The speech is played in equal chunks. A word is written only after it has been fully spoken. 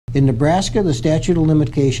In Nebraska, the statute of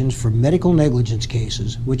limitations for medical negligence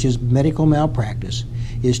cases, which is medical malpractice,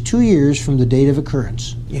 is 2 years from the date of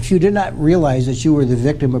occurrence. If you did not realize that you were the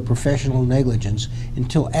victim of professional negligence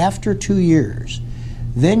until after 2 years,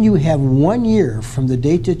 then you have 1 year from the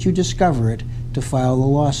date that you discover it to file the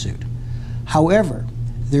lawsuit. However,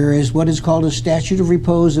 there is what is called a statute of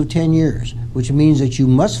repose of 10 years, which means that you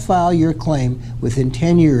must file your claim within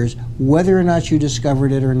 10 years whether or not you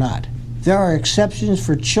discovered it or not. There are exceptions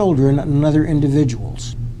for children and other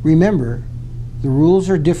individuals. Remember, the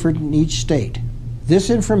rules are different in each state.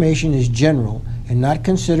 This information is general and not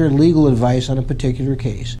considered legal advice on a particular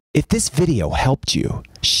case. If this video helped you,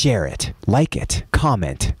 share it, like it,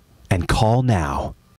 comment, and call now.